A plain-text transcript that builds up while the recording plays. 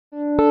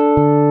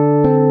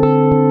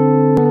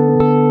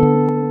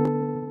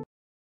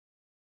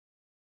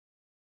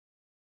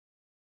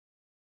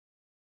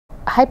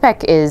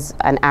HIPEC is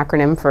an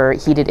acronym for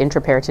heated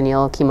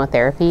intraperitoneal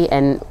chemotherapy,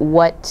 and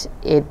what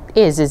it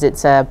is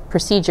it's a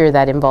procedure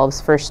that involves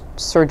first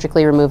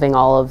surgically removing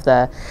all of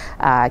the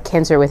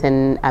cancer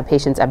within a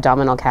patient's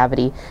abdominal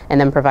cavity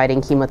and then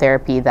providing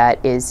chemotherapy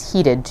that is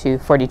heated to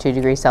 42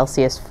 degrees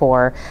Celsius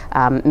for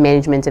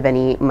management of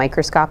any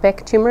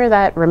microscopic tumor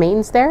that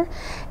remains there.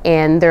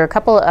 And there are a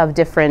couple of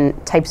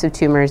different types of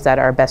tumors that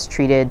are best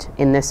treated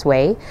in this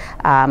way.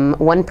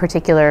 One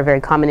particular very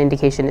common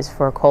indication is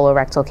for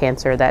colorectal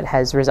cancer that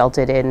has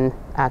resulted in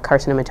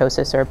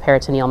carcinomatosis or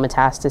peritoneal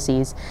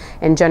metastases.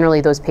 And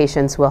generally those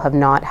patients will have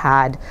not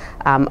had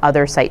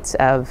other sites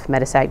of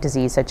metastatic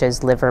disease such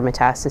as liver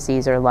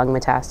metastases or lung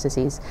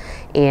metastases.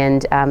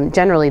 And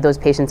generally those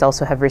patients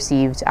also have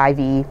received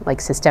IV, like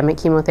systemic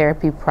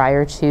chemotherapy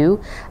prior to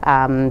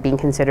being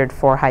considered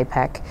for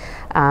HIPEC.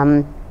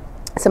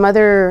 Some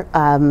other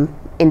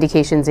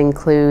indications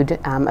include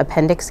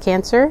appendix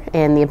cancer,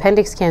 and the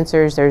appendix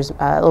cancers, there's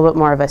a little bit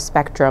more of a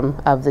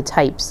spectrum of the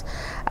types.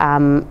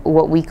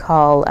 What we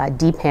call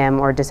DPAM,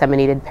 or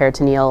disseminated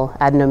peritoneal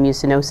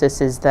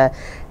adenomucinosis, is the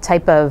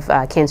type of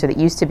cancer that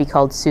used to be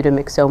called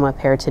pseudomyxoma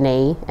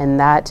peritonei, and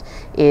that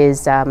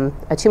is a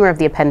tumor of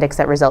the appendix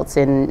that results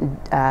in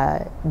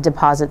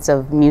deposits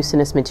of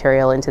mucinous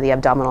material into the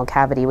abdominal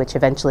cavity, which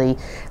eventually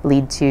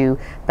lead to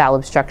bowel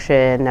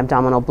obstruction,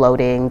 abdominal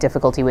bloating,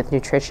 difficulty with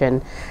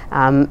nutrition,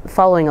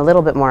 following a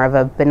little bit more of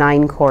a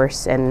benign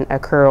course and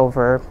occur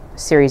over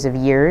series of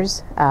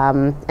years.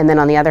 And then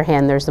on the other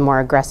hand, there's the more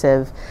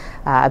aggressive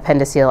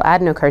appendiceal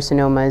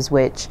adenocarcinomas,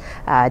 which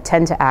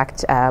tend to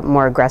act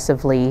more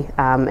aggressively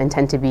and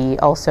tend to be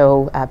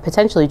also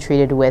potentially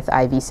treated with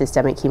IV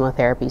systemic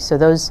chemotherapy. So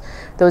those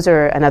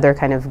are another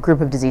kind of group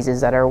of diseases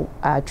that are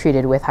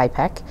treated with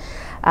HIPEC.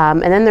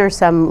 And then there are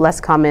some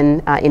less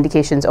common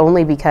indications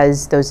only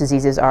because those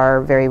diseases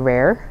are very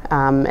rare,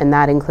 and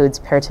that includes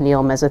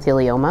peritoneal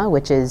mesothelioma,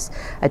 which is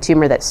a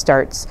tumor that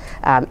starts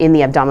in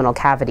the abdominal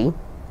cavity.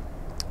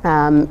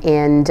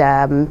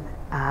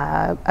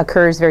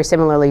 Occurs very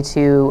similarly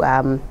to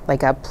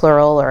like a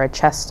pleural or a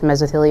chest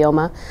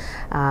mesothelioma,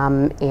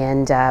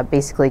 and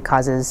basically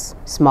causes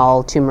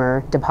small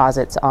tumor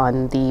deposits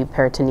on the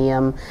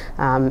peritoneum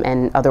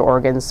and other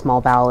organs,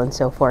 small bowel and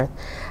so forth.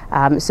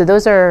 So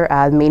those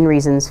are main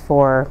reasons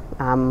for,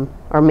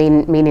 or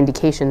main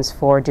indications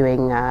for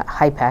doing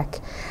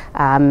HIPEC.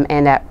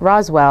 And at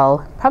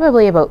Roswell,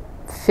 probably about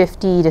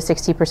 50 to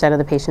 60% of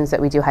the patients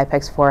that we do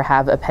HIPECs for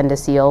have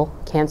appendiceal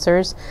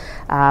cancers,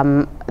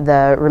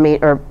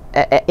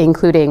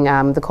 including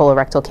the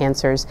colorectal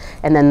cancers,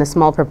 and then the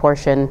small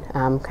proportion,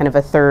 kind of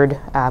a third,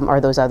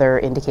 are those other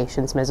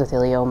indications,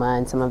 mesothelioma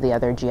and some of the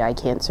other GI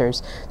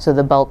cancers. So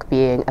the bulk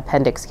being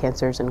appendix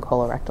cancers and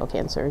colorectal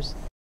cancers.